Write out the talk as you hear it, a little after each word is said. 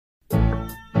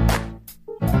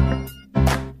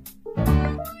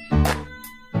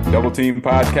Double Team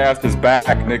Podcast is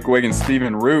back. Nick Wiggins,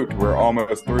 Stephen Root. We're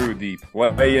almost through the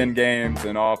play-in games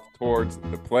and off towards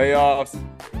the playoffs.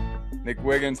 Nick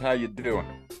Wiggins, how you doing?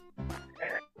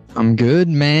 I'm good,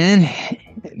 man.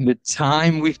 The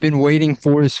time we've been waiting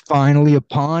for is finally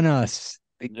upon us.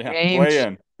 The Yeah, games.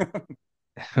 play-in.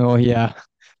 Oh, yeah.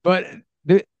 But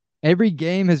the, every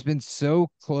game has been so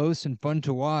close and fun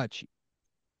to watch.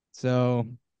 So,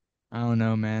 I don't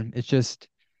know, man. It's just,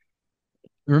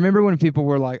 remember when people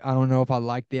were like, I don't know if I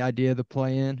like the idea of the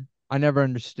play-in? I never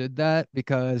understood that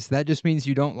because that just means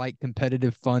you don't like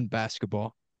competitive, fun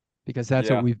basketball because that's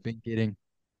what Yeah. we've been getting.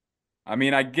 I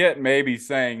mean, I get maybe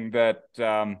saying that,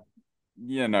 the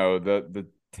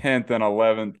 10th and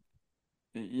 11th,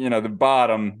 the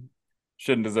bottom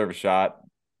shouldn't deserve a shot,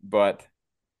 but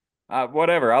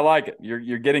whatever. I like it.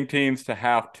 You're getting teams to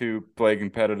have to play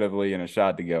competitively and a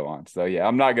shot to go on. So yeah,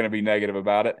 I'm not going to be negative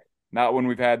about it. Not when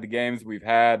we've had the games we've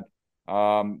had.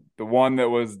 The one that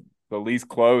was the least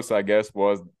close, I guess,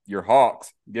 was your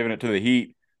Hawks giving it to the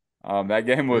Heat. That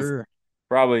game was Sure.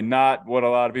 probably not what a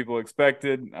lot of people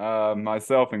expected,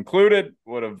 myself included.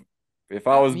 Would have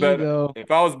Not me, though.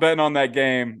 if I was betting on that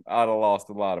game, I'd have lost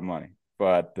a lot of money.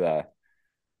 But good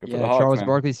for the Yeah, Hawks, Charles man.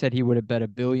 Barkley said he would have bet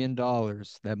 $1 billion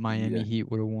that Miami Yeah, Heat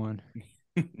would have won.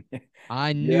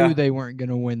 I knew yeah. they weren't going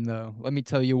to win, though. Let me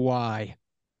tell you why.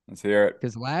 Let's hear it.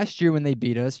 Because last year when they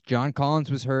beat us, John Collins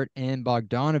was hurt and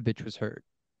Bogdanovich was hurt.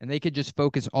 And they could just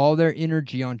focus all their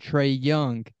energy on Trey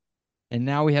Young. And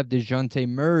now we have DeJounte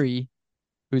Murray,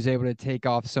 who's able to take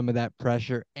off some of that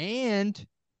pressure. And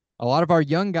a lot of our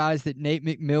young guys that Nate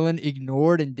McMillan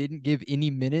ignored and didn't give any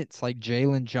minutes, like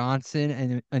Jalen Johnson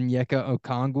and Onyeka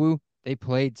Okongwu, they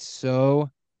played so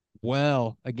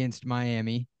well against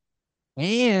Miami.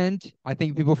 And I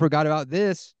think people forgot about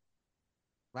this.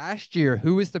 Last year,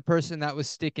 who was the person that was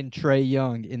sticking Trey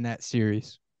Young in that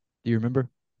series? Do you remember?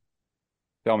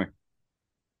 Tell me.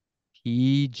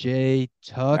 PJ I,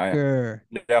 Tucker.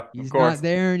 yeah, of He's not course.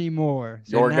 there anymore.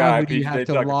 So Your now guy, who do you have PJ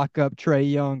to Tucker. lock up Trey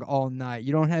Young all night?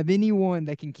 You don't have anyone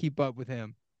that can keep up with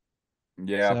him.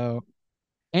 Yeah. So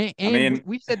And I and mean,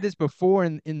 we've said this before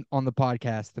in on the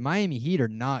podcast. The Miami Heat are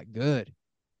not good.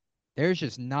 There's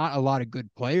just not a lot of good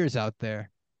players out there.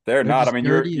 they're They're not. I just mean,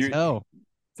 dirty as hell.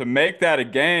 to make that a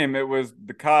game, it was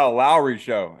the Kyle Lowry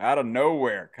show out of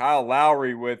nowhere. Kyle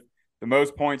Lowry with the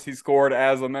most points he scored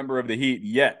as a member of the Heat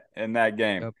yet in that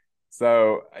game. Yep.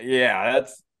 So, yeah,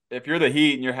 that's if you're the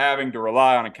Heat and you're having to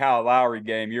rely on a Kyle Lowry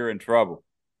game, you're in trouble.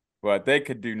 But they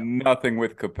could do Yep. nothing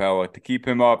with Capella to keep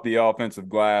him off the offensive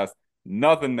glass.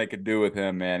 Nothing they could do with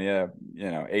him, man.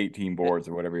 Yeah, 18 Eh, boards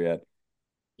or whatever he had.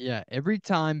 Yeah, every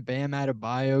time Bam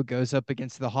Adebayo goes up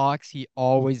against the Hawks, he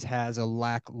always has a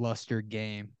lackluster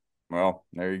game. Well,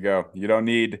 there you go.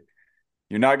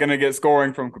 You're not going to get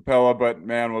scoring from Capella, but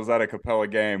man, was that a Capella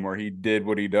game where he did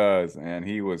what he does and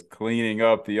he was cleaning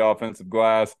up the offensive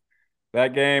glass.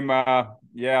 That game,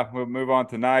 yeah, we'll move on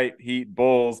tonight. Heat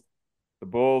Bulls. The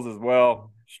Bulls as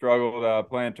well struggled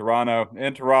playing Toronto.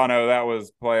 In Toronto, that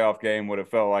was playoff game would have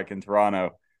felt like in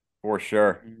Toronto for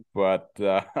sure. Mhm. But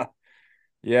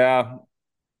yeah,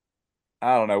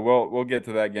 I don't know. We'll get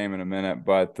to that game in a minute.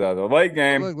 But the late Well,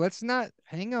 game, look, let's not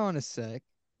hang on a sec.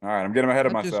 all right, I'm getting ahead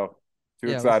of Not just myself. Too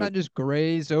Yeah, let's excited. not just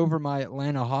graze over my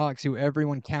Atlanta Hawks, who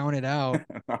everyone counted out.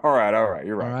 All right,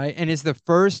 you're All right. right. And is the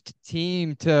first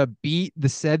team to beat the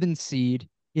 7 seed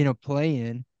in a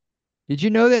play-in. Did you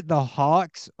know that the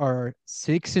Hawks are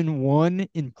 6-1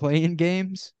 in play-in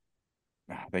games?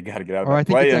 They got to get out of Or I that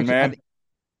think it's play in, actually I man. think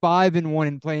 5-1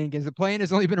 in play-in games. The play-in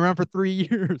has only been around for 3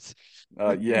 years.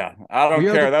 Yeah, I don't We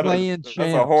are the care. play-in That's a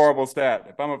champs. horrible stat.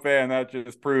 If I'm a fan, that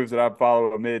just proves that I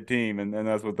follow a mid team, and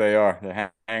that's what they are.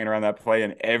 They're hanging around that play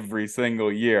in every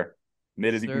single year,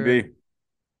 mid Yes, as you can sir. be.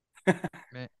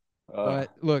 Man. Uh,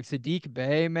 But look, Sadiq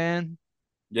Bey, man,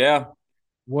 yeah,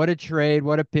 what a trade,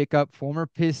 what a pickup. Former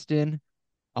Piston.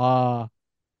 Uh,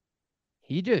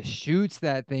 He just shoots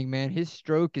that thing, man. His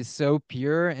stroke is so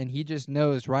pure, and he just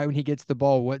knows right when he gets the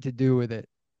ball what to do with it.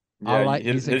 yeah.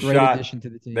 He's a His great shot, addition to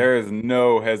the team. there is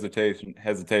no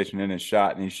hesitation in his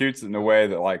shot, and he shoots it in a Nope. way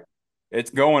that like it's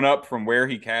going up from where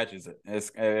he catches it.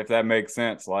 If that makes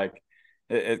sense, like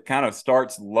it kind of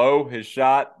starts low his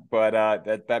shot, but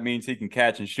that means he can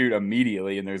catch and shoot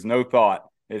immediately, and there's no thought.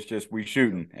 It's just we Yep.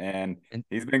 shooting, and And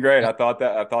he's been great. uh, I thought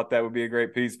that would be a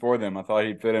great piece for them. I thought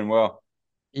he'd fit in well.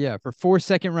 yeah, for 4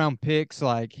 second-round picks,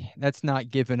 like that's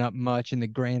not giving up much in the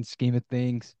grand scheme of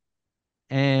things.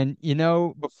 And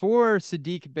before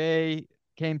Sadiq Bey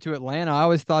came to Atlanta, I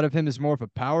always thought of him as more of a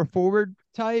power forward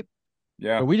type,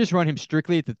 Yeah, but we just run him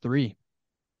strictly at the three.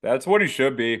 that's what he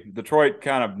should be. Detroit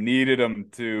kind of needed him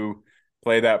to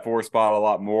play that four spot a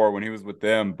lot more when he was with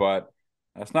them, but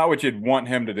that's not what you'd want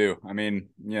him to do. I mean,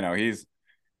 he's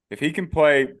if he can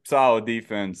play solid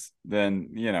defense, then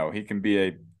he can be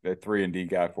a 3-and-D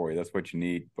guy for you. That's what you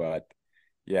need. But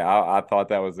yeah, I thought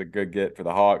that was a good get for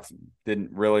the Hawks.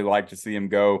 Didn't really like to see him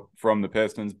go from the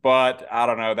Pistons, but I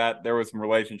don't know that there was some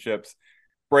relationships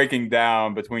breaking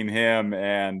down between him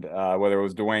and whether it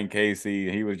was Dwayne Casey.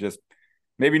 He was just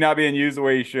maybe not being used the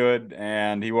way he should,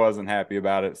 and he wasn't happy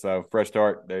about it. So fresh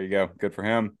start. There you go. Good for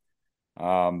him.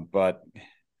 But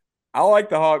I like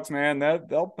the Hawks, man.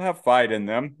 They'll have fight in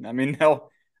them. I mean, they'll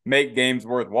make games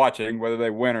worth watching, whether they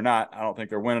win or not. I don't think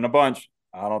they're winning a bunch.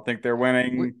 I don't think they're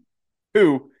winning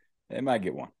two. They might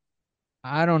get one.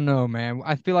 I don't know, man.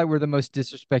 I feel like we're the most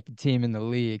disrespected team in the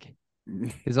league.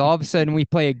 Because all of a sudden we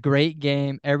play a great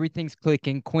game, everything's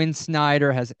clicking. Quinn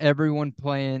Snyder has everyone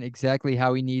playing exactly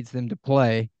how he needs them to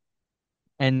play.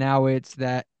 And now it's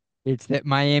that the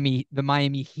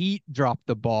Miami Heat dropped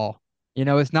the ball.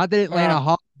 It's not that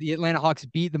Well, the Atlanta Hawks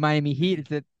beat the Miami Heat, it's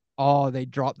that they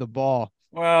dropped the ball.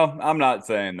 well, I'm not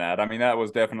saying that. I mean, that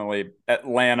was definitely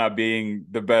Atlanta being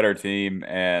the better team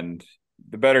and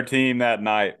the better team that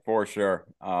night for sure.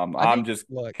 I I'm think just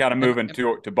look, kind of and, moving and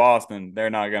to Boston. They're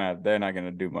not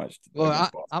gonna do much look,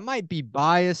 against Boston. I might be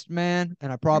biased, man,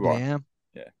 and I You probably are. am.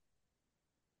 Yeah.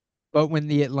 But when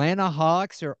the Atlanta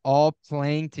Hawks are all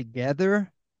playing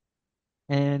together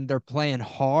and they're playing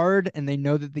hard and they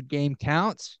know that the game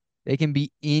counts, they can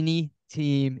beat any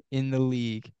team in the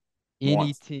league. Any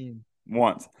Once. team.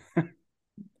 Once.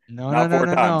 No, no, Not no, four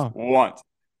no, times. no. Once.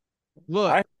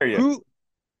 Look, I hear you. who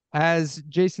has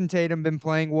Jason Tatum been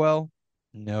playing well?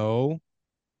 No,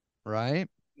 right?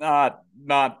 Not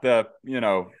the,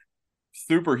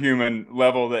 superhuman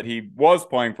level that he was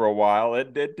playing for a while.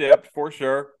 It dipped for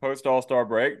sure post All-Star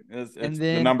break. It's And the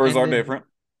then numbers and are then different.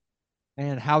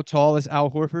 and how tall is Al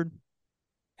Horford?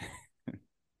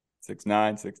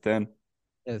 6'9", 6'10".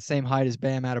 Yeah, the same height as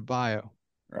Bam Adebayo.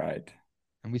 Right.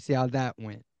 And we see how that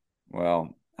went.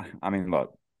 Well, I mean,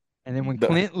 look, And then when the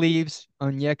Clint leaves,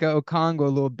 Onyeka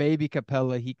Okongwu, little baby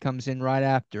Capella, he comes in right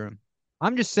after him.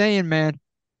 I'm just saying, man,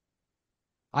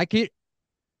 I could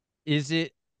is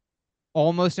it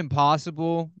almost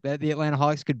impossible that the Atlanta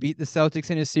Hawks could beat the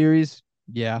Celtics in a series?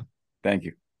 Yeah. thank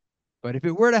you. But if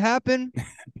it were to happen,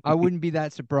 I wouldn't be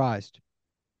that surprised.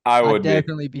 I I'd would be.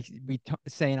 definitely be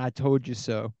saying I told you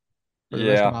so for the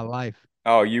rest of Yeah. my life.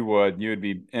 Oh, you would. You would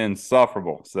be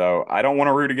insufferable. So I don't want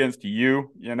to root against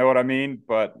you. You know what I mean?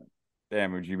 But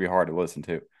damn, would you be hard to listen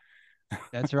to?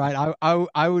 That's right.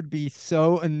 I would be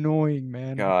so annoying,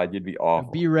 man. God, you'd be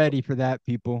Be awful. ready for that,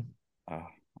 people. Uh,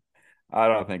 I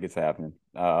don't think it's happening.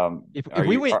 If Are if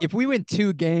we you? win if we win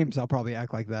 2 games, I'll probably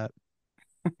act like that.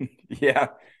 Yeah.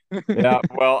 Yeah.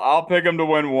 Well, I'll pick them to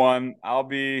win one. I'll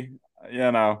be,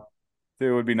 you know,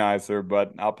 two would be nicer,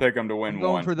 but I'll pick them to I'm win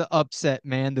going one. for the upset,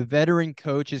 man. The veteran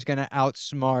coach is going to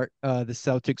outsmart the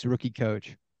Celtics rookie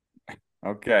coach.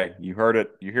 Okay. You heard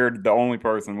it. You heard the only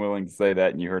person willing to say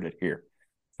that, and you heard it here.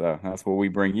 So that's what we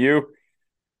bring you.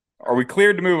 Are we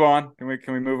cleared to move on? Can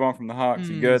we move on from the Hawks?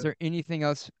 You Is good? there anything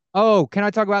else? Oh, can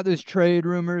I talk about those trade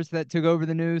rumors that took over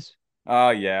the news? Oh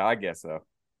yeah, I guess so.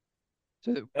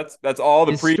 So That's all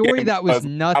the this story pregame that was was.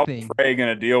 How is nothing. Trey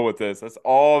gonna deal with this? That's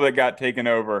all that got taken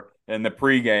over in the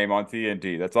pregame on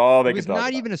TNT. That's all It they could was talk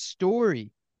not about. even a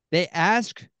story. They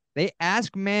ask they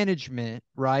ask management,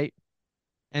 right?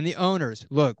 And the owners,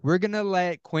 look, we're gonna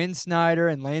let Quinn Snyder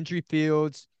and Landry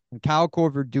Fields and Kyle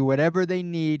Korver do whatever they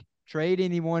need, trade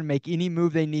anyone, make any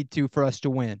move they need to for us to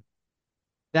win.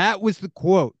 That was the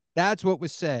quote. That's what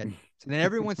was said. So then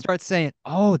everyone starts saying,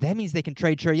 "Oh, that means they can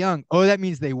trade Trey Young. Oh, that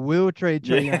means they will trade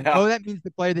Trey Young. Yeah. Oh, that means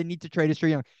the player they need to trade is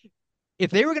Trey Young."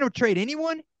 If they were going to trade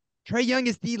anyone, Trey Young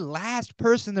is the last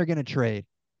person they're going to trade.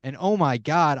 And oh my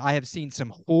God, I have seen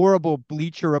some horrible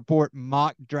Bleacher Report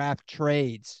mock draft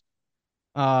trades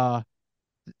uh,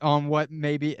 on what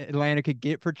maybe Atlanta could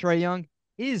get for Trey Young.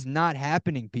 It is not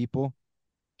happening, people.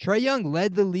 Trey Young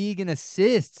led the league in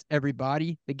assists,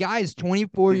 everybody. The guy is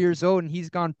 24 years old and he's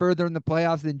gone further in the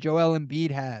playoffs than Joel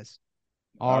Embiid has.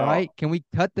 All Oh right. Can we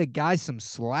cut the guy some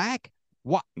slack?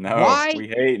 Why? no, Why? we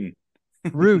hating.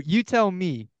 Root, you tell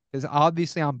me, because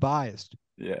obviously I'm biased.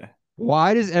 Yeah.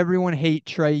 Why does everyone hate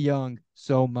Trey Young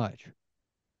so much?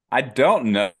 I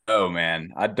don't know,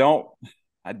 man. I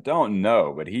don't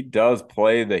know, but he does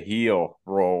play the heel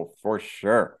role for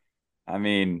sure. I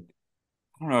mean,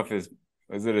 I don't know if his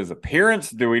is it his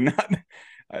appearance? Do we not?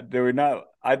 Do we not?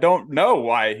 I don't know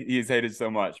why he's hated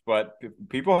so much, but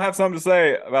people have something to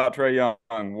say about Trey Young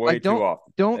way Like, too don't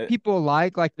often. don't people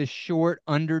like the short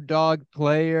underdog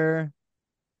player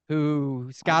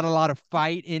who's I got a lot of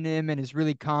fight in him and is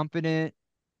really confident.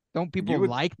 Don't people you would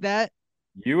like that?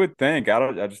 you would think.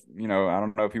 I just I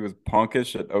don't know if he was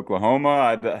punkish at Oklahoma.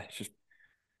 I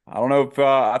don't know if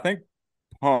I think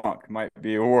punk might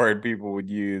be a word people would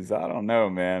use. I don't know,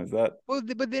 man. Is that Well,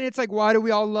 but then it's like, why do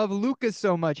we all love Lucas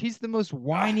so much? He's the most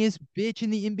whiniest bitch in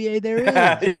the NBA there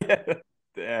is. yeah,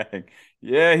 dang.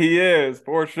 Yeah, he is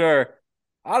for sure.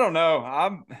 I don't know.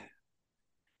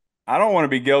 I don't want to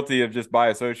be guilty of just by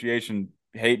association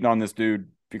hating on this dude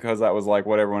because that was like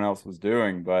what everyone else was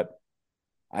doing, but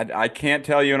I can't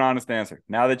tell you an honest answer.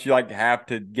 Now that you like have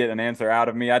to get an answer out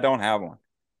of me, I don't have one.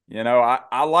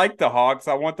 I like the Hawks.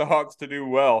 I want the Hawks to do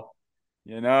well,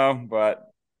 but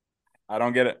I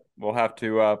don't get it. We'll have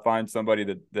to find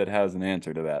somebody that has an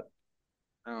answer to that.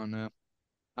 I don't know.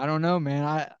 I don't know, man.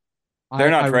 They're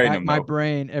not I trading rack him my though.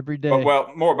 brain every But day.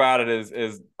 well, more about it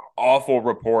is awful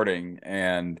reporting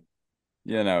and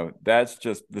that's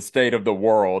just the state of the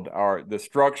world. The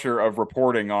structure of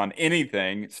reporting on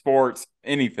anything, sports,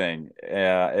 anything,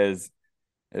 is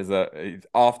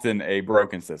often a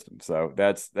broken system. So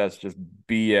that's just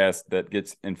BS that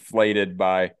gets inflated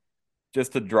by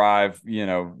just to drive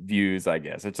views. I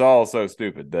guess it's all so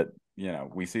stupid that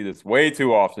we see this way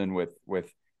too often with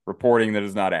reporting that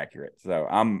is not accurate. So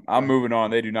I'm Right. moving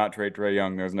on. They do not trade Trae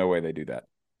Young. There's no way they do that.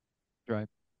 Right.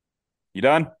 You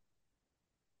done?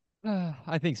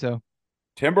 I think so.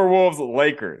 Timberwolves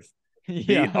Lakers. The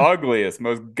Yeah. ugliest,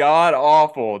 most god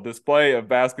awful display of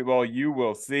basketball you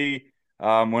will see.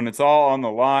 When it's all on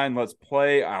the line, let's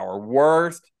play our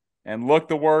worst and look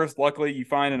the worst. Luckily, you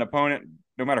find an opponent,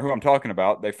 no matter who I'm talking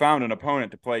about, they found an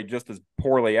opponent to play just as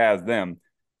poorly as them.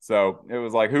 So it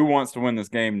was like, who wants to win this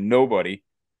game? Nobody.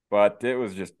 But it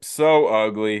was just so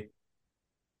ugly.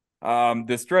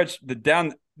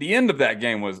 The end of that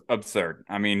game was absurd.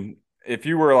 I mean, if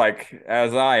you were like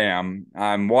as I am,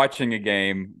 I'm watching a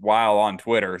game while on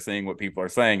Twitter, seeing what people are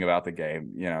saying about the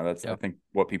game. That's I Yep. think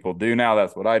what people do now.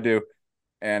 That's what I do,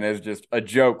 and it's just a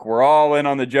joke. We're all in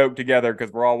on the joke together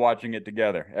because we're all watching it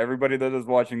together. Everybody that is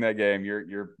watching that game,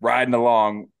 you're riding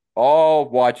along, all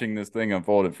watching this thing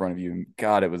unfold in front of you.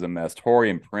 God, it was a mess.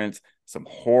 Torian Prince, some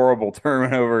horrible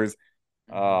turnovers.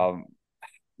 Hmm. Um,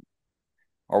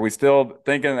 are we still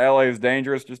thinking LA is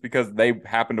dangerous just because they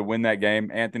happened to win that game?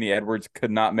 Anthony Edwards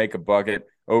could not make a bucket.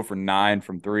 0 for 9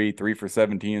 from three, 3 for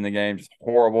 17 in the game. Just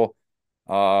horrible.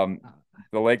 Um,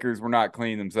 the Lakers were not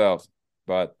clean themselves,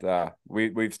 but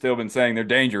we've still been saying they're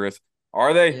dangerous.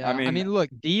 Are they? I Yeah. I mean, mean, look,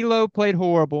 D'Lo played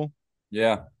horrible.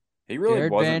 yeah, he really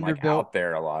Jared wasn't like Vanderbilt. out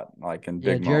there a lot, like in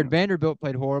Yeah, big Jared moments. Vanderbilt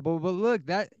played horrible. But look,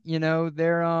 they're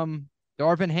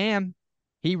Darvin Ham,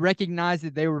 he recognized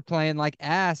that they were playing like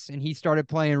ass and he started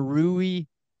playing Rui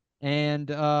and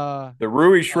The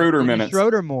Rui Schroeder Dennis minutes.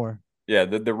 Schroeder more. Yeah,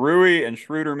 the Rui and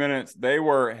Schroeder minutes, they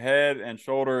were head and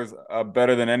shoulders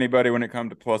better than anybody when it comes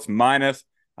to plus minus.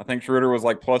 I think Schroeder was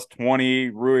like plus 20,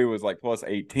 Rui was like plus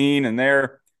 18, and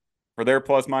for their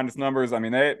plus minus numbers, I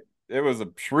mean, it was a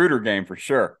Schroeder game for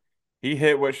sure. He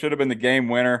hit what should have been the game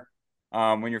winner.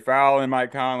 When you're fouling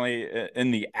Mike Conley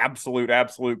in the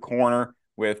absolute corner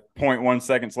with zero point 0.1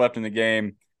 seconds left in the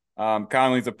game,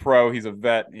 Conley's a pro. He's a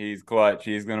vet. He's clutch.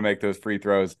 He's going to make those free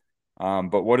throws.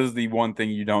 But what is the one thing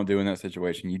you don't do in that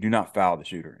situation? You do not foul the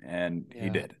shooter, and he Yeah.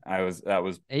 did. That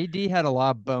was AD had a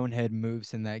lot of bonehead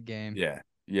moves in that game. yeah,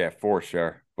 yeah, for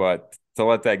sure. But to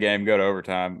let that game go to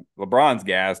overtime, LeBron's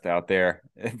gassed out there.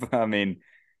 I mean,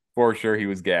 for sure he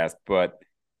was gassed, but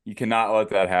you cannot let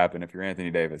that happen if you're Anthony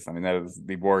Davis. I mean, that is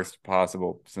the worst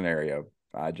possible scenario.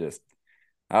 I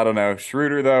don't know.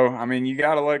 Schroeder though, I mean, you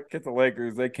got to look at the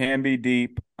Lakers. They can be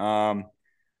deep.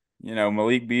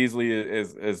 Malik Beasley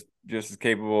is just as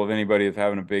capable of anybody of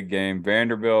having a big game.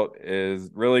 Vanderbilt is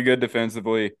really good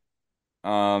defensively.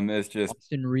 It's just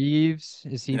Austin Reeves,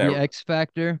 is he the yeah, X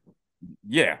factor?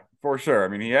 yeah, for sure. I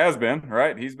mean, he has been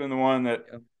right. He's been the one that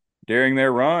Yep. during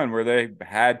their run where they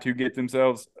had to get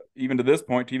themselves even to this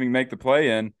point to even make the play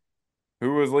in.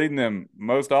 Who was leading them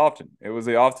most often? It was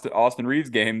the Austin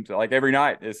Reeves games, like every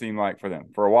night. It seemed like for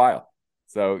them for a while.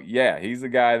 So yeah, he's the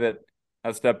guy that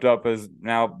has stepped up as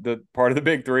now the part of the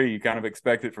big three. You kind of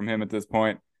expect it from him at this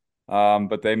point.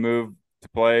 But they moved to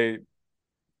play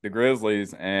the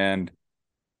Grizzlies, and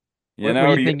What are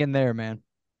you he, thinking there, man?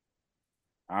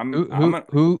 I'm Who I'm who gonna,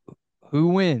 who who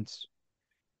wins?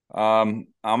 I'm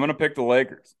gonna pick the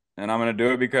Lakers, and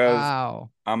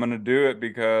Wow. I'm gonna do it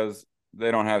because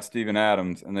they don't have Steven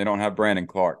Adams and they don't have Brandon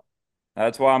Clark.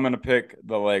 That's why I'm gonna pick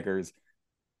the Lakers.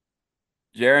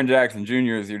 Jaren Jackson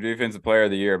Jr. is your defensive player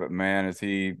of the year, but man, is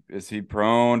he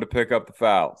prone to pick up the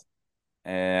fouls?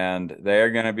 And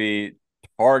they're going to be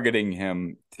targeting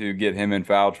him to get him in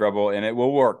foul trouble, and it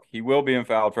will work. He will be in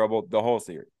foul trouble the whole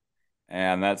series,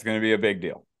 and that's going to be a big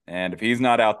deal. And if he's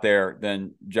not out there,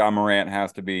 then John Morant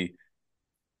has to be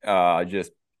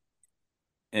just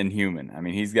inhuman. I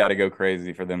mean, he's got to go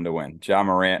crazy for them to win. John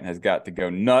Morant has got to go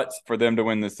nuts for them to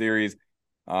win the series.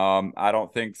 I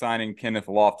don't think signing Kenneth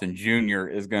Lofton Jr.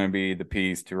 is going to be the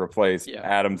piece to replace Yeah.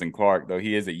 Adams and Clark, though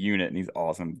he is a unit and he's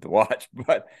awesome to watch.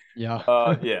 But Yeah.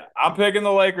 yeah, I'm picking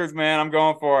the Lakers, man. I'm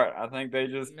going for it. I think they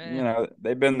just, Man,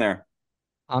 they've been there.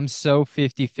 I'm so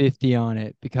 50-50 on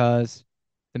it because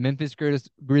the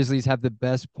Grizzlies have the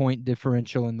best point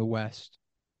differential in the West.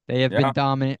 They have been Yeah,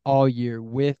 dominant all year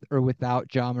with or without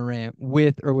John Morant,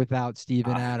 with or without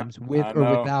Steven I, Adams, I with or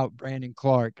know. without Brandon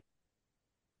Clark.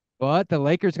 But the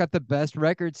Lakers got the best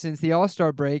record since the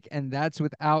All-Star break, and that's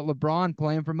without LeBron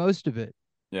playing for most of it.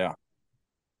 Yeah,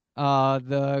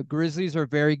 The Grizzlies are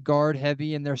very guard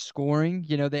heavy in their scoring.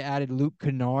 They added Luke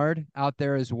Kennard out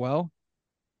there as well.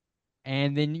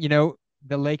 And then,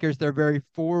 the Lakers, they're very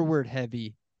forward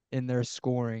heavy in their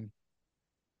scoring.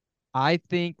 I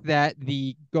think that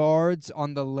the guards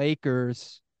on the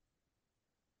Lakers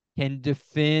can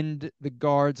defend the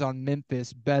guards on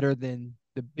Memphis better than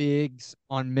the bigs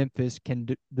on Memphis can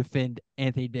defend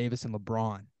Anthony Davis and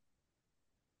LeBron.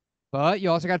 But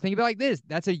you also got to think about it like this.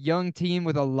 That's a young team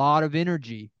with a lot of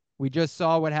energy. We just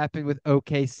saw what happened with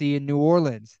OKC in New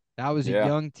Orleans. That was a yeah,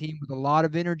 young team with a lot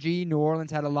of energy. New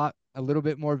Orleans had a little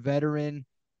bit more veteran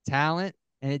talent,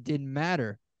 and it didn't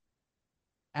matter.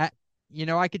 At,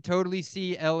 I could totally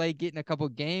see LA getting a couple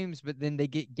games, but then they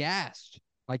get gassed.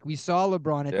 Like we saw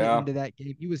LeBron at the yeah. end of that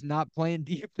game. He was not playing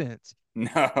defense,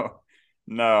 No,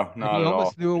 no, and not he at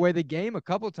almost all. threw away the game a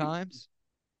couple times.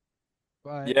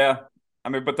 But Yeah, I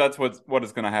mean, but that's what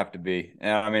it's going to have to be.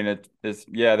 And I mean, it's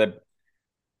yeah, the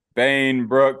Bain,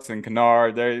 Brooks, and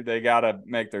Kennard, they got to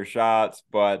make their shots,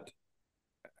 but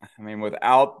I mean,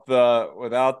 without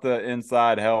the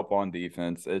inside help on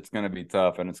defense, it's going to be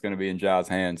tough, and it's going to be in Ja's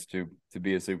hands to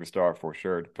be a superstar for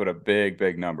sure, to put up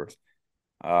big numbers.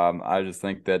 I just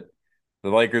think that the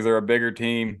Lakers are a bigger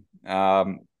team.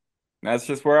 That's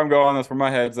just where I'm going. That's where my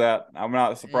head's at. I'm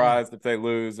not eh, surprised if they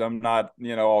lose. I'm not,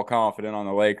 all confident on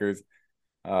the Lakers.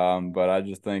 But I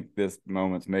just think this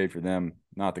moment's made for them,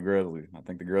 not the Grizzlies. I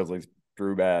think the Grizzlies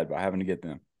drew bad by having to get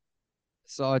them.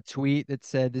 saw a tweet that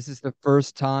said this is the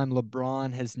first time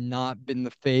LeBron has not been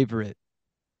the favorite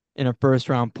in a first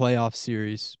round playoff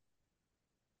series.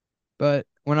 But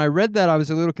when I read that, I was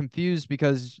a little confused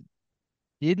because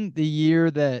didn't the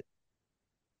year that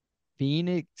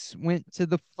Phoenix went to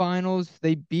the finals,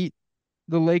 they beat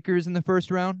the Lakers in the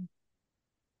first round?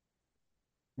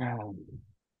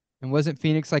 And wasn't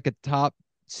Phoenix like a top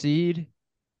seed?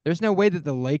 There's no way that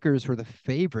the Lakers were the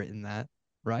favorite in that,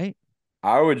 right?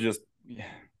 I would just, yeah,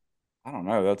 I don't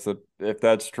know. If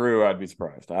that's true, I'd be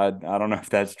surprised. I don't know if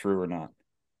that's true or not.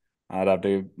 I'd have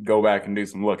to go back and do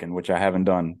some looking, which I haven't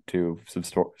done to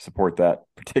support that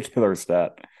particular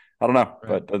stat. I don't know, but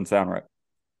Right. it doesn't sound right.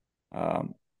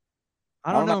 Um,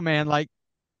 I I don't don't know. know, man. Like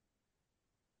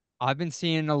I've been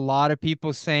seeing a lot of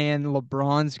people saying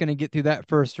LeBron's going to get through that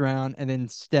first round, and then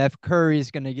Steph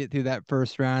Curry's going to get through that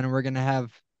first round, and we're going to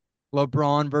have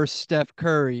LeBron versus Steph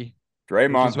Curry,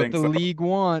 which Draymond is what the thinks so. league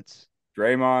wants.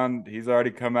 Draymond, he's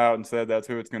already come out and said that's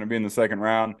who it's going to be in the second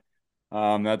round.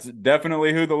 That's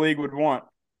definitely who the league would want.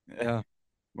 Yeah.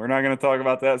 We're not going to talk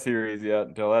about that series yet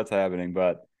until that's happening,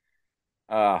 but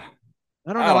uh,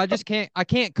 I don't I know. don't I just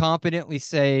can't confidently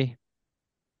say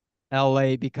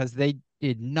LA because they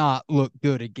did not look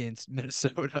good against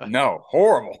Minnesota. know.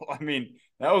 Horrible. I mean,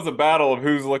 that was a battle of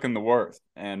who's looking the worst,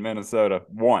 and Minnesota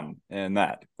won in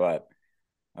that. But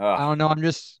I uh, don't know.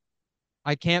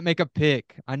 I can't make a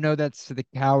pick. I know that's the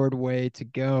coward way to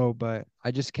go, but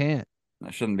I just can't.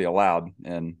 that shouldn't be allowed.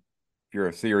 And if you're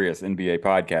a serious NBA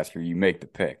podcaster, you make the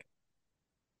pick.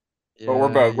 But we're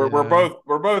Yeah, both we're, we're yeah. both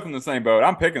we're both in the same boat.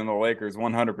 I'm picking the Lakers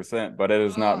 100%, but it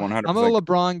is not I'm a 100%.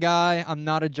 LeBron guy. I'm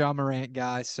not a John Morant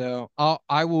guy, so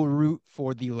I will root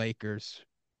for the Lakers.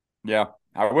 Yeah,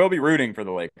 I will be rooting for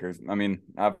the Lakers. I mean,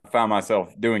 I've found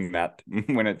myself doing that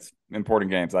when it's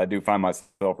important games. I do find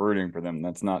myself rooting for them.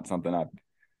 That's not something I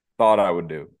thought I would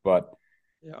do, but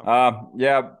Yeah.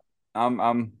 yeah,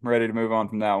 I'm ready to move on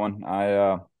from that one.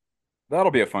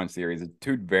 That'll be a fun series. It's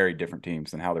two very different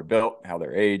teams and how they're built, how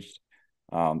they're aged.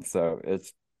 So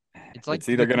It's like it's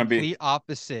either the gonna be complete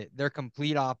opposite. They're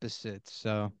complete opposites,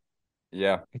 so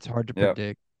yeah, it's hard to yeah,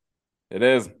 predict. it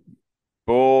is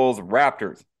Bulls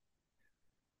Raptors.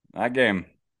 That game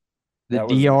The that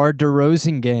was DR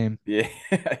DeRozan game. yeah,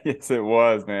 yes it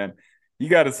was, man. You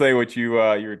got to say what you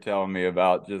were telling me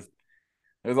about just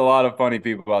There's a lot of funny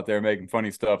people out there making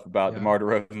funny stuff about Yeah. DeMar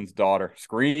DeRozan's daughter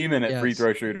screaming at free Yes.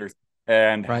 throw shooters,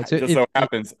 and Right. it So just if so it,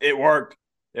 happens it worked.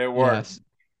 It worked. yes.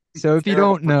 So if you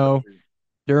Terrible don't free throw know, shooting.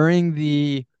 during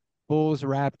the Bulls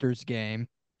Raptors game,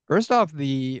 first off,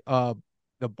 the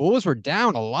Bulls were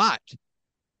down a lot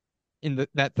in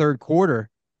that third quarter.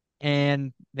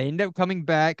 And they ended up coming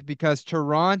back because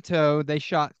Toronto, they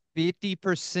shot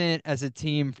 50% as a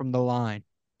team from the line,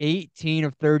 18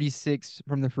 of 36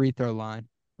 from the free throw line.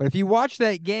 But if you watch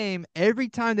that game, every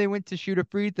time they went to shoot a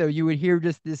free throw, you would hear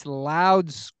just this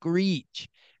loud screech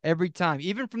every time,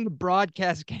 even from the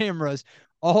broadcast cameras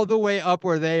all the way up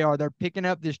where they are. They're picking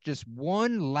up this just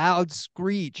one loud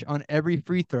screech on every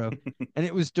free throw. And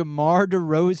it was DeMar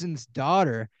DeRozan's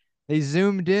daughter. They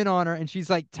zoomed in on her and she's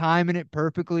like timing it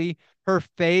perfectly. Her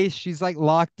face, she's like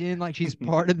locked in, like she's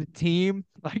part of the team,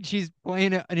 like she's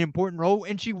playing an important role.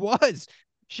 And she was.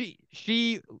 She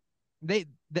they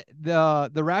the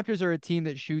Raptors are a team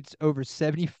that shoots over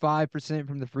 75%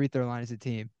 from the free throw line as a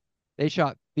team. They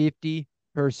shot 50%.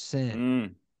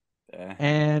 Mm, yeah.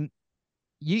 And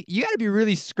you got to be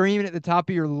really screaming at the top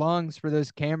of your lungs for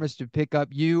those cameras to pick up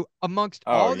you amongst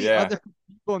Oh all the yeah. other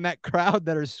people in that crowd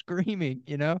that are screaming,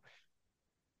 you know?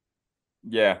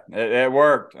 Yeah, it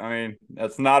worked. I mean,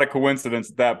 that's not a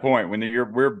coincidence at that point. When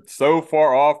we're so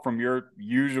far off from your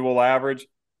usual average,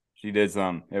 she did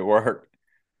some. It worked.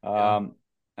 Yeah. Um,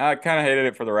 I kind of hated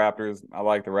it for the Raptors. I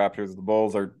like the Raptors. The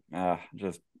Bulls are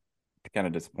just kind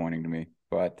of disappointing to me,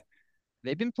 but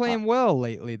They've been uh, playing well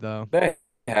lately, though. they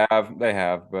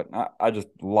have, but I just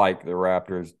like the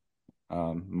Raptors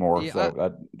more. See, I, So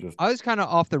that just I was kind of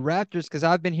off the Raptors because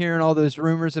I've been hearing all those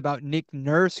rumors about Nick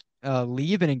Nurse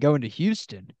leaving and going to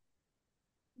Houston.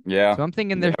 yeah, So I'm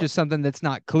thinking there's yeah, just something that's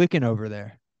not clicking over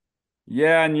there.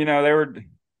 yeah, and they were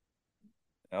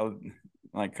uh,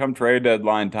 like come trade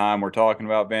deadline time. We're talking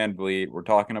about Van Vliet. We're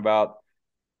talking about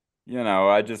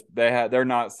I just they're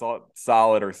not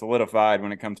solid or solidified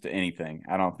when it comes to anything.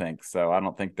 I don't think so. I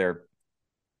don't think they're.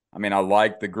 I mean, I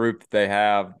like the group that they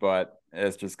have, but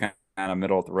it's just kind of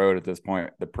middle of the road at this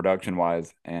point, the production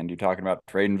wise. And you're talking about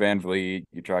trading Van Vliet.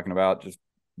 You're talking about just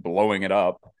blowing it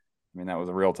up. I mean, that was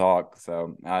a real talk.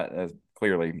 So that's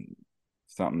clearly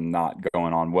something not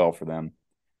going on well for them.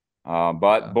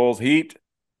 But Yeah. Bulls Heat,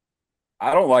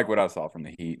 I don't like what I saw from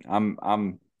the Heat. I'm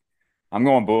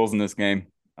going Bulls in this game.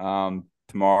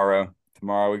 Tomorrow.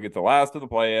 Tomorrow we get the last of the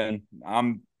play in.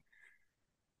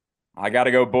 I got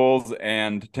to go Bulls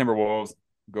and Timberwolves.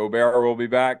 Gobert will be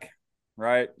back,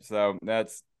 right? So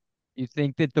that's You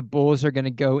think that the Bulls are going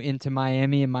to go into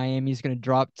Miami and Miami's going to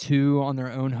drop two on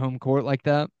their own home court like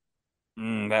that?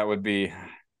 that would be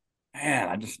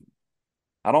man.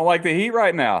 I don't like the Heat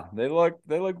right now. They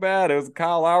look bad. It was a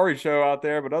Kyle Lowry show out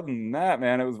there, but other than that,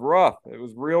 man, it was rough. It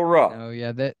was real rough. No,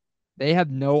 yeah, that they have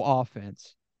no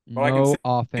offense. But I can No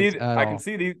offense at I can all.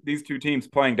 see these two teams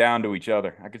playing down to each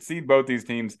other. I could see both these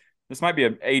teams. This might be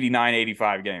an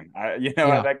 89-85 game.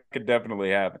 Yeah. That could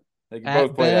definitely happen. They could both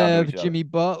Pat play down to Bev, each other. Jimmy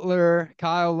Butler,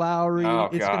 Kyle Lowry. Oh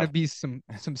It's going to God. be some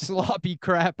sloppy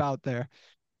crap out there.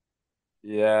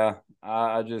 Yeah.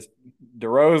 I just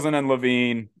DeRozan and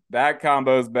Levine, that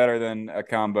combo is better than a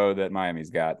combo that Miami's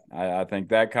got. I think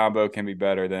that combo can be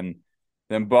better than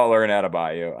Butler and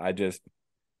Adebayo.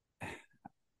 Yeah.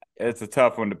 It's a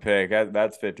tough one to pick.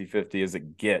 That's 50-50 as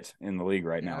it gets in the league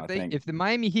right You know, now, if I they think. if the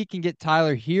Miami Heat can get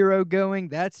Tyler Hero going,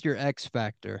 that's your X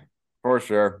factor. For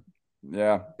sure.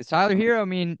 Yeah. Because Tyler Hero, I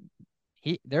mean,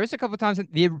 there's a couple times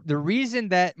the reason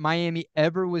that Miami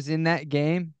ever was in that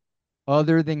game,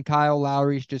 other than Kyle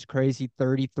Lowry's just crazy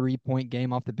 33-point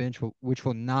game off the bench, which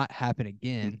will not happen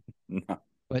again. No.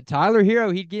 But Tyler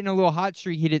Hero, he'd get in a little hot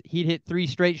streak. He'd hit three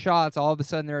straight shots. All of a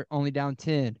sudden, they're only down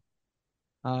 10.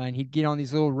 And he'd get on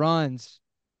these little runs.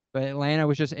 But Atlanta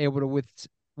was just able to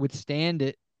withstand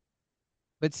it.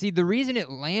 But see, the reason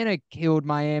Atlanta killed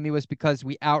Miami was because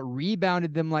we out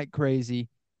rebounded them like crazy,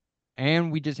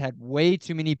 and we just had way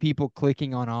too many people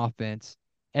clicking on offense.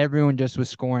 Everyone just was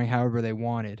scoring however they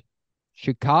wanted.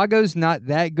 Chicago's not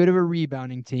that good of a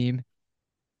rebounding team,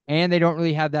 and they don't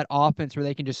really have that offense where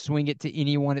they can just swing it to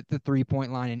anyone at the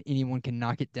 3-point line and anyone can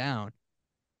knock it down.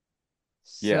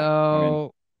 Yeah. I mean,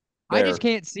 So I just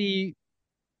they're can't see.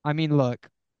 I mean, look,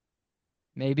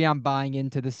 maybe I'm buying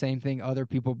into the same thing other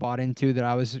people bought into that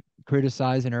I was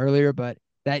criticizing earlier, but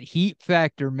that heat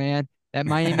factor, man, that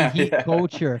Miami Heat yeah.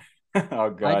 culture, Oh I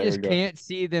God, here we just go. can't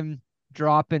see them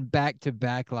dropping back to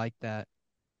back like that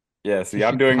Yeah, to see,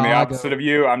 I'm doing the opposite Chicago. of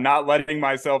you. I'm not letting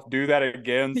myself do that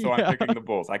again, so I'm Yeah, picking the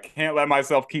Bulls. I can't let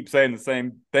myself keep saying the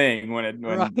same thing when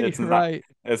right, right.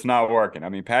 it's not working. I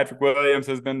mean, Patrick Williams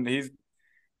has been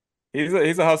He's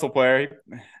a hustle player.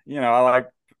 I like.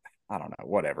 I don't know.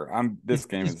 Whatever. Is This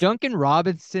game is is. Duncan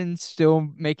Robinson still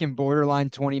making borderline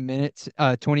 20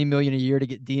 million a year to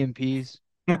get DMPs?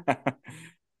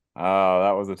 Oh,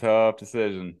 that was a tough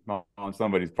decision on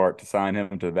somebody's part to sign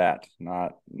him to that.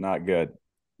 Not good.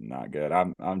 Not good.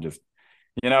 I'm just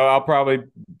I'll probably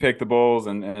pick the Bulls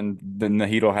and then the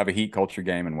Heat will have a Heat culture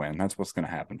game and win. That's what's gonna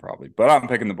happen probably. But I'm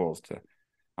picking the Bulls too.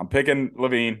 I'm picking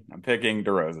Levine. I'm picking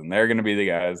DeRozan. They're gonna be the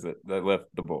guys that lift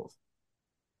the Bulls.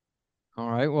 All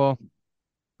right, well,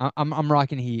 I'm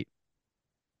rocking Heat.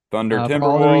 Thunder For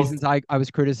all the Timberwolves. reasons I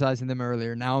was criticizing them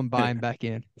earlier. Now I'm buying back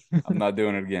in. I'm not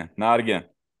doing it again. Not again.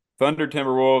 Thunder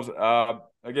Timberwolves.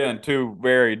 Again, two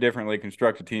very differently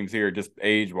constructed teams here, just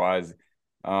age wise.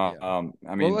 Yeah.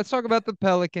 I Well, mean, let's talk about the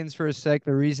Pelicans for a sec.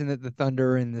 The reason that the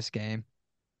Thunder are in this game.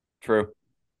 true.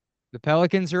 The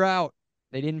Pelicans are out.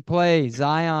 They didn't play.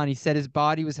 Zion, he said his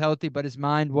body was healthy, but his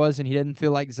mind wasn't. He didn't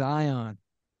feel like Zion.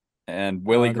 And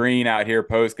Willie The Green out here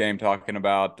post game talking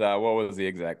about what was the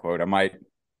exact quote? I might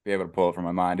be able to pull it from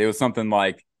my mind. It was something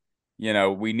like,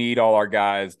 we need all our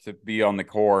guys to be on the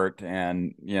court,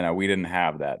 and we didn't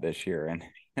have that this year. And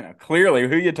clearly,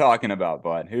 who you talking about,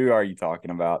 bud? Who are you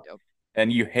talking about? Yep.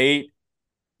 And you hate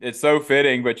it's so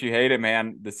fitting, but you hate it,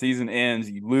 man. The season ends,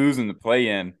 you lose in the play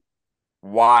in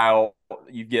while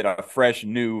you get a fresh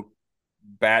new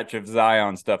batch of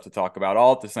Zion stuff to talk about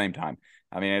all at the same time.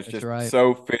 I mean, it's That's just right.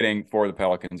 so fitting for the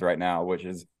Pelicans right now, which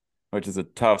is a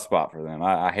tough spot for them.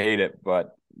 I hate it,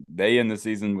 but they end the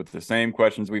season with the same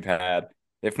questions we've had,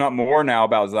 if not more now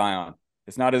about Zion.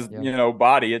 It's not his, Yeah.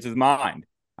 body, it's his mind.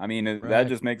 I mean, that Right.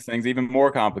 just makes things even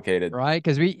more complicated. Right.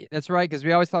 That's right. Because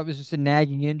we always thought it was just a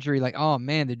nagging injury. Like, oh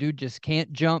man, the dude just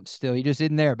can't jump still. He just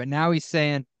isn't there. But now he's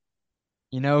saying,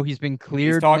 he's been He's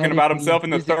cleared talking about medically and himself in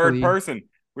the third physically. person.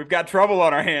 We've got trouble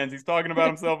on our hands. He's talking about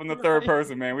himself in the third Right.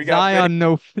 person, man. We got big. Zion,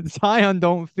 no, Zion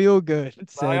don't feel good, said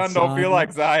Zion don't feel Zion.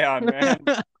 like Zion, man.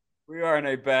 We are in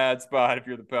a bad spot if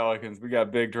you're the Pelicans. We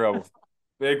got big troubles,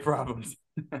 big problems.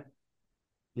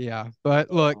 Yeah,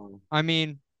 but look, Um, I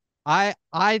mean, I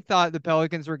thought the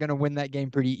Pelicans were going to win that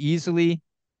game pretty easily.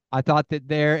 I thought that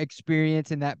their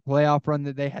experience in that playoff run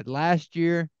that they had last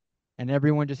year and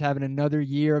everyone just having another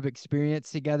year of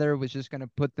experience together was just going to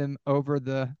put them over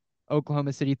the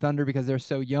Oklahoma City Thunder because they're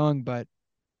so young, but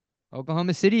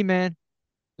Oklahoma City, man,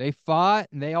 they fought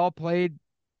and they all played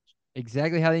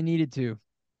exactly how they needed to.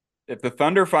 if the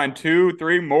Thunder find two,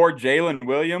 three more Jalen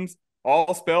Williams,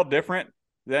 all spelled different,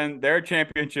 then they're a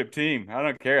championship team. I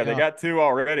don't care. They Yeah. got two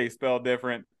already spelled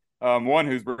different. One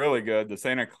who's really good, the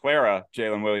Santa Clara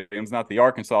Jalen Williams, not the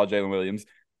Arkansas Jalen Williams.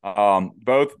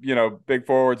 Both, big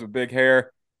forwards with big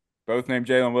hair, both named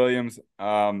Jalen Williams.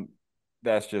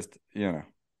 That's just,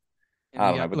 And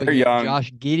I we don't know, got but look, they're you got young.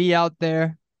 Josh Giddey out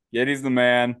there, Yeti's the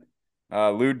man.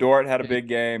 Lou Dort had a Jay, big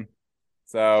game.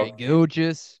 Jay So,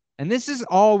 Gilgeous. And this is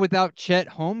all without Chet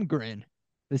Holmgren,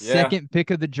 the yeah, second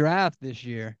pick of the draft this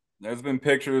year. there's been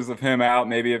pictures of him out.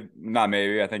 Maybe, not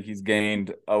maybe. I think he's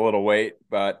gained a little weight,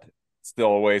 but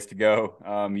still a ways to go.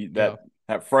 Yeah.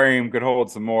 That frame could hold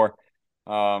some more.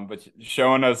 But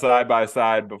showing us side by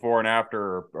side before and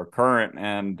after, or current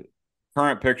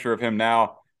picture of him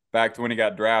now back to when he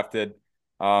got drafted.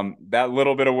 That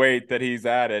little bit of weight that he's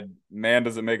added, man,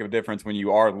 does it make a difference when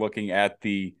you are looking at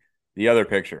the other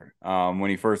picture when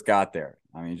he first got there.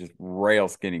 I mean, just rail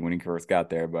skinny when he first got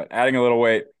there, but adding a little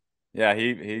weight, yeah,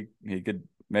 he could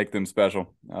make them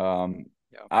special. Yeah.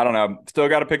 I don't know. Still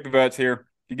got to pick the vets here.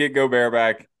 If you get Gobert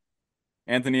back,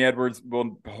 Anthony Edwards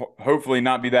will hopefully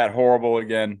not be that horrible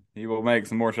again. He will make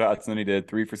some more shots than he did.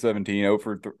 3 for 17, 0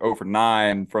 for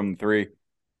 9 from the three.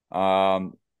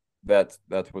 Um, that's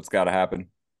what's got to happen.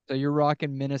 So you're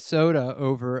rocking Minnesota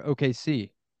over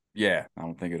OKC. Yeah, I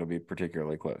don't think it'll be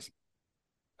particularly close.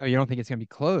 Oh, you don't think it's gonna be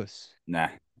close? Nah.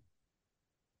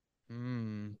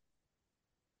 Hmm.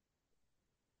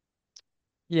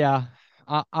 Yeah,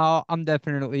 I'm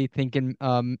definitely thinking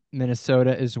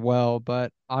Minnesota as well.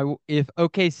 But if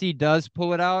OKC does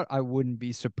pull it out, I wouldn't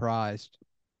be surprised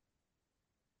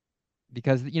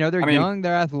because they're I mean, young,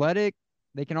 they're athletic,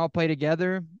 they can all play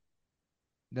together.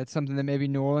 That's something that maybe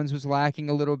New Orleans was lacking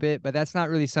a little bit, but that's not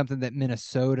really something that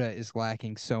Minnesota is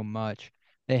lacking so much.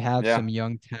 They have yeah, some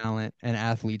young talent and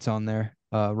athletes on their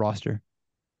roster.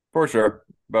 for sure.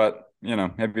 But,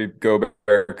 maybe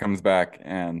Gobert comes back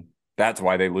and that's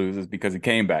why they lose is because he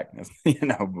came back. I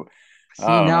See,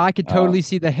 don't now know. I could totally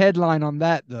see the headline on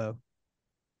that though.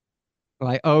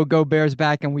 Like, oh, go Bears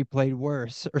back and we played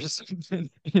worse or something,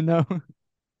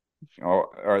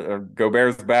 Or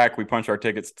Gobert's back. We punch our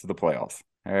tickets to the playoffs.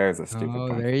 There's a stupid Oh,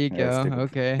 punch. there you There's a go. stupid.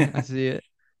 Okay, I see it.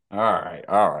 All right,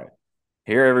 all right.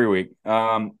 Here every week.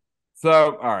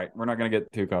 So, all right, we're not going to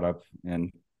get too caught up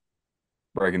in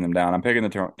breaking them down. I'm picking the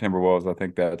Timberwolves. I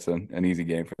think that's an easy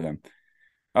game for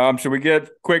them. Should we get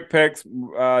quick picks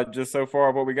just so far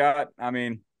of what we got? I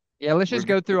mean, Yeah, let's just we've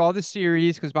go through all the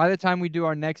series because by the time we do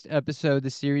our next episode, the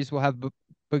series will have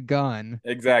begun.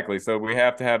 exactly. So we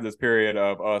have to have this period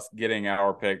of us getting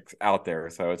our picks out there.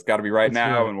 So it's got to be right Let's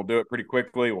do now, it. and we'll do it pretty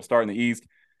quickly. We'll start in the East.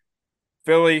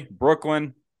 Philly,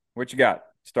 Brooklyn. What you got?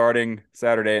 Starting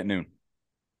Saturday at noon.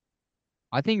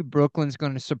 I think Brooklyn's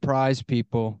going to surprise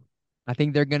people. I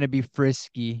think they're going to be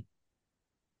frisky,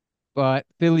 but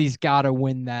Philly's got to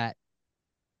win that.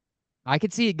 I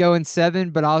could see it going seven,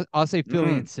 but I'll say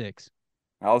Philly in Mm, six.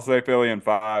 I'll say Philly in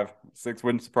five. Six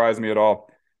wouldn't surprise me at all.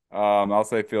 I'll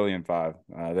say Philly in five.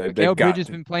 They've Mikal Bridges got has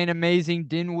to. been playing amazing.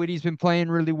 Dinwiddie's been playing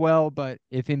really well, but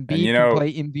if And Embiid can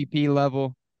play MVP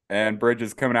level, and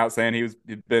Bridges coming out saying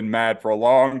he'd been mad for a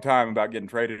long time about getting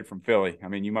traded from Philly. I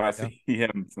mean, you might yeah. see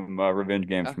him some revenge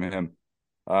games Yeah. from him.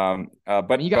 And you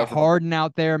But got for Harden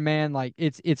out there, man. Like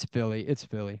it's Philly. It's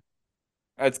Philly.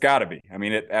 it's got to be. I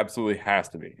mean, it absolutely has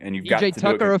to be, and you've PJ got to do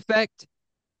Tucker it. effect.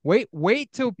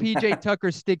 Wait till PJ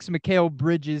Tucker sticks Mikal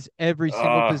Bridges every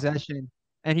single uh, possession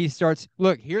and he starts.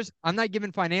 Look, here's I'm not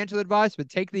giving financial advice, but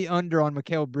take the under on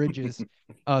Mikal Bridges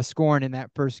scoring in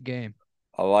that first game.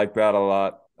 I like that a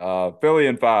lot. Philly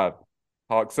in five.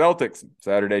 Hawks Celtics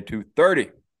Saturday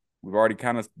 2:30. We've already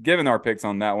kind of given our picks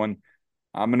on that one.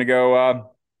 I'm gonna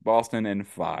go Boston in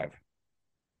five.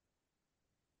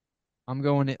 I'm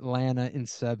going Atlanta in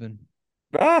seven.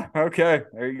 Okay.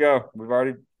 There you go. We've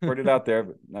already put it out there,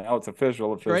 but now it's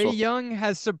official. Trey Official. Young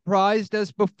has surprised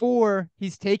us before.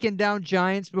 He's taken down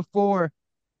giants before.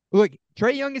 Look,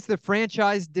 Trey Young is the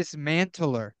franchise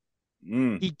dismantler.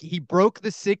 Mm. He broke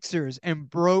the Sixers and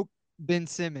broke Ben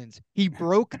Simmons. He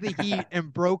broke the Heat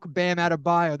and broke Bam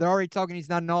Adebayo. They're already talking he's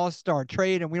not an all-star.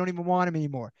 Trade him. We don't even want him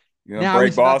anymore. You know, Now break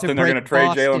he's about to Boston. They're break gonna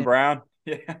trade Jalen Boston. Brown.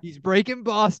 Yeah. He's breaking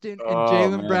Boston, and Oh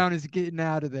Jalen man. Brown is getting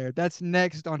out of there. That's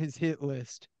next on his hit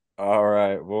list. All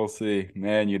right. We'll see.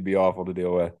 Man, you'd be awful to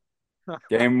deal with.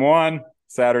 Game one,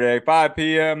 Saturday, 5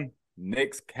 p.m.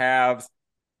 Knicks Cavs.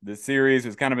 The series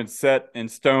has kind of been set in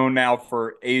stone now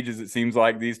for ages. It seems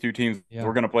like these two teams Yeah.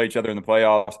 were going to play each other in the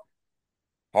playoffs.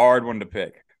 Hard one to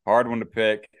pick. Hard one to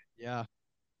pick. Yeah.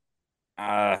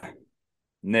 Uh,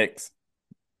 Knicks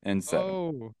in seven.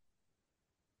 Oh,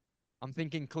 I'm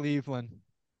thinking Cleveland.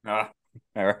 Uh,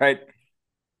 all right.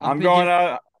 I'm I'm going. thinking,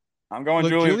 Uh, I'm going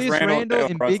look, Julius Julius Randle and Randle Jalen in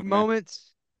big Brunson, man.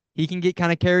 moments, he can get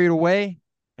kind of carried away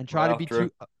and try to Well, be true.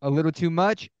 too a little too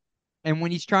much. And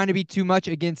when he's trying to be too much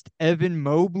against Evan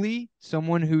Mobley,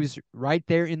 someone who's right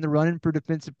there in the running for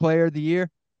Defensive Player of the Year,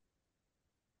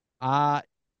 uh,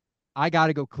 I got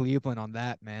to go Cleveland on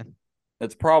that, man.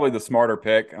 It's probably the smarter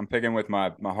pick. I'm picking with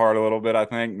my heart a little bit. I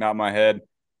think, not my head.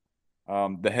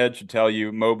 The head should tell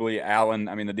you Mobley, Allen.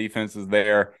 I mean, the defense is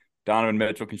there. Donovan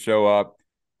Mitchell can show up.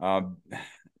 Um,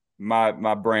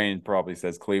 my brain probably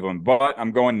says Cleveland, but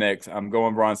I'm going Knicks. I'm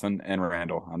going Bronson and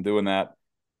Randall. I'm doing that.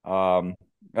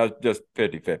 That's just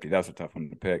 50-50. That's a tough one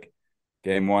to pick.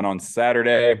 Game one on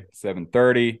Saturday,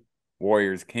 7:30.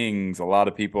 Warriors Kings. A lot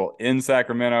of people in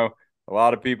Sacramento. A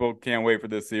lot of people can't wait for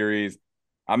this series.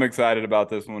 I'm excited about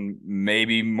this one,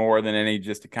 maybe more than any,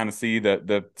 just to kind of see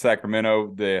the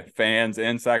Sacramento, the fans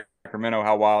in Sacramento.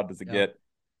 How wild does it Yeah. get?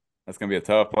 That's going to be a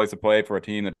tough place to play for a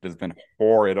team that has been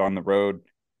horrid on the road.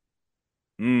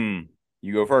 You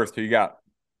go first. Who you got?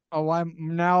 Oh, I'm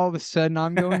now all of a sudden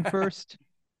I'm going I first.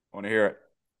 want to hear it.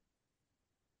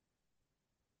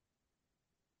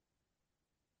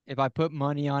 If I put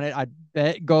money on it, I'd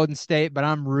bet Golden State, but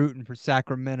I'm rooting for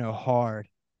Sacramento hard.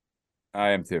 I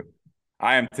am too.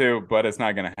 I am too, but it's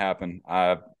not going to happen.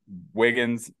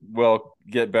 Wiggins will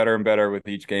get better and better with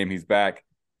each game he's back.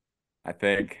 I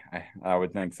think. I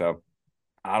would think so.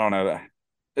 I don't know.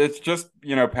 It's just,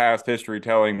 past history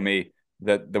telling me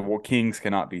that the Kings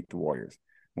cannot beat the Warriors.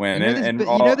 When and You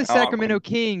know all the Sacramento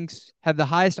Kings have the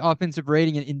highest offensive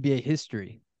rating in NBA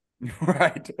history.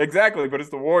 right, exactly. But it's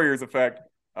the Warriors effect.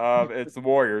 It's the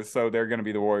Warriors, so they're going to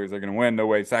be the Warriors. They're going to win. No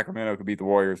way Sacramento could beat the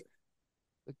Warriors.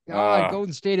 God, Uh,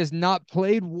 Golden State has not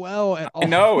played well at I all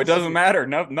know it this doesn't year. matter.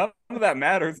 None of that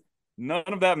matters. None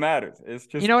of that matters. It's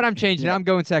You just, know what? I'm you changing it. know, I'm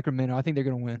going Sacramento. I think they're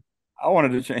going to win. I wanted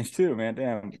to change too, man.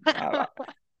 Damn.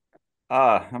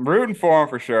 I'm rooting for them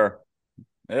for sure.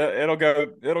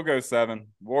 It'll go seven.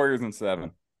 Warriors in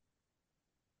seven.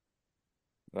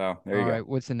 So there you All go. right,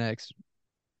 what's the next?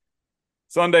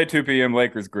 Sunday, 2 p.m.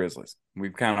 Lakers Grizzlies.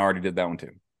 We've kind of already did that one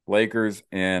too. Lakers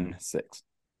in six.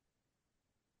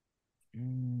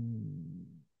 Mm,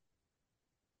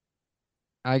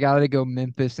 I got to go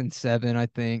Memphis in seven, I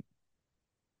think.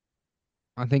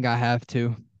 I think I have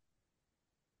to.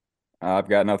 I've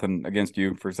got nothing against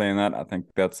you for saying that. I think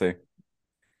that's a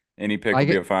any pick would Like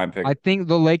be it, a fine pick. I think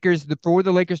for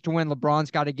the Lakers to win,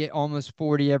 LeBron's got to get almost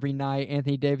 40 every night.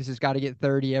 Anthony Davis has got to get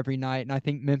 30 every night, and I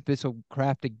think Memphis will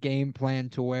craft a game plan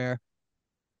to where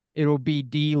it'll be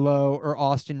D'Lo or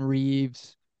Austin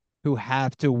Reeves who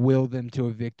have to will them to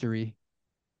a victory,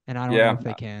 and I don't know Yeah, if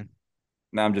they can.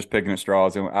 now I'm just picking at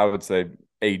straws. And I would say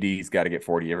AD's got to get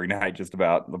 40 every night, just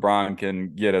about. LeBron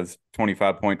can get his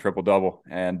 25-point triple double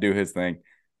and do his thing.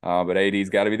 But AD's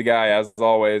got to be the guy, as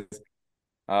always.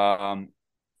 Um,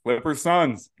 Clippers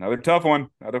Suns, another tough one.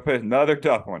 Another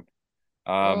tough one.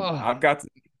 Oh, I've got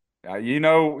you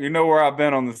know where I've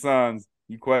been on the Suns.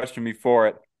 You question me for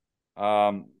it.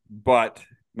 But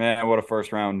man, what a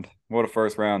first round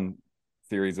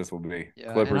series this will be.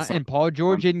 yeah, Clippers and Paul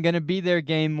George Suns. isn't gonna be there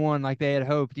game one like they had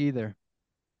hoped either.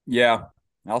 Yeah,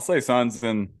 I'll say Suns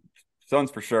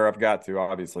for sure. I've got to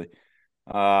obviously,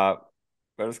 uh,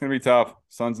 but it's gonna be tough.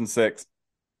 Suns in six.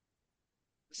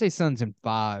 I say Suns in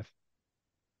five.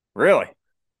 Really?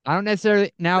 I don't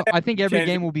necessarily now. I think You every changed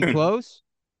game will be it. close.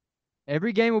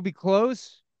 Every game will be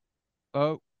close.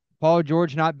 Oh, Paul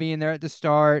George not being there at the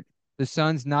start. The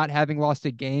Suns not having lost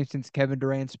a game since Kevin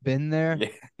Durant's been there.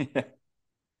 Yeah, yeah,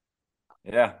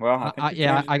 yeah. Well, I think you're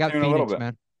Yeah, changing I the got tune a little Phoenix, bit.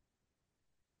 man.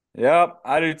 Yep,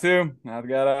 I do too.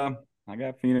 I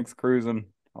got Phoenix cruising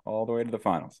all the way to the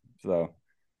finals. So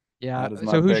Yeah. that is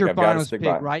my So who's pick. your I've got to finals stick pick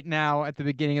by it. right now at the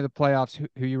beginning of the playoffs?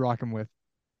 Who you rocking with?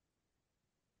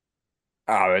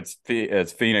 Oh,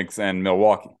 it's Phoenix and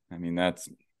Milwaukee. I mean, that's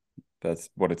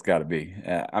what it's got to be.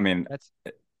 I mean, That's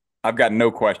I've got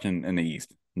no question in the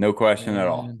East. No question at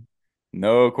all. man.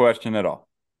 No question at all.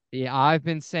 Yeah, I've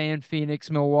been saying Phoenix,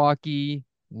 Milwaukee.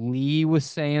 Lee was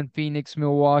saying Phoenix,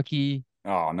 Milwaukee.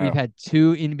 Oh We've no. had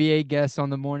two NBA guests on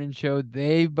the morning show.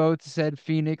 They both said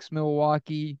Phoenix,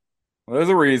 Milwaukee. Well, there's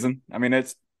a reason. I mean,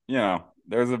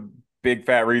 there's a big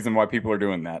fat reason why people are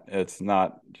doing that. It's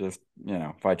not just,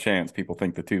 by chance people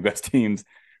think the two best teams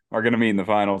are going to meet in the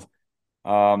finals.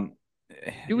 Um,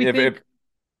 Do we if think?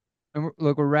 And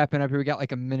look, we're wrapping up here. We got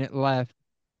like a minute left.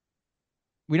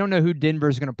 We don't know who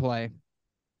Denver's going to play.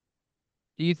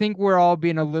 Do you think we're all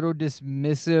being a little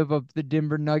dismissive of the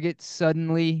Denver Nuggets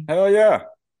suddenly? hell yeah,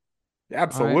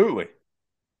 All right. absolutely,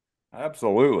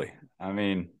 absolutely. I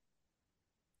mean,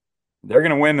 they're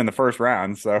going to win in the first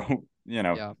round, so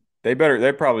Yeah. they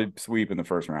probably sweep in the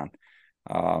first round.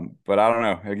 But I don't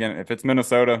know. Again, if it's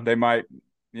Minnesota, they might,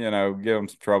 give them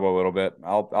some trouble a little bit.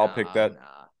 I'll pick Nah, that.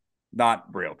 nah.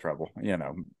 Not real trouble.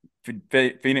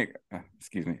 Phoenix,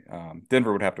 excuse me.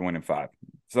 Denver would have to win in five.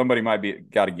 Somebody might be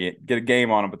got to get a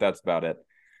game on them, but that's about it.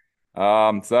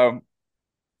 So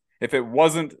if it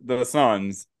wasn't the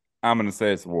Suns, I'm gonna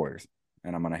say it's the Warriors,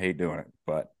 and I'm gonna hate doing it.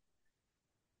 But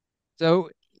So,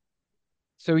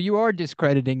 so you are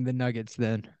discrediting the Nuggets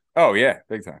then? oh yeah,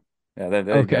 big time. Yeah,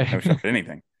 they've got Okay. no shot at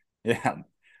anything. Yeah,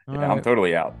 All yeah, I'm right.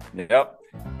 totally out. Yep,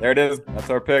 there it is.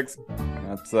 That's our picks.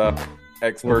 That's Well,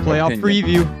 expert playoff opinion.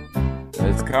 preview.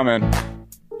 It's coming.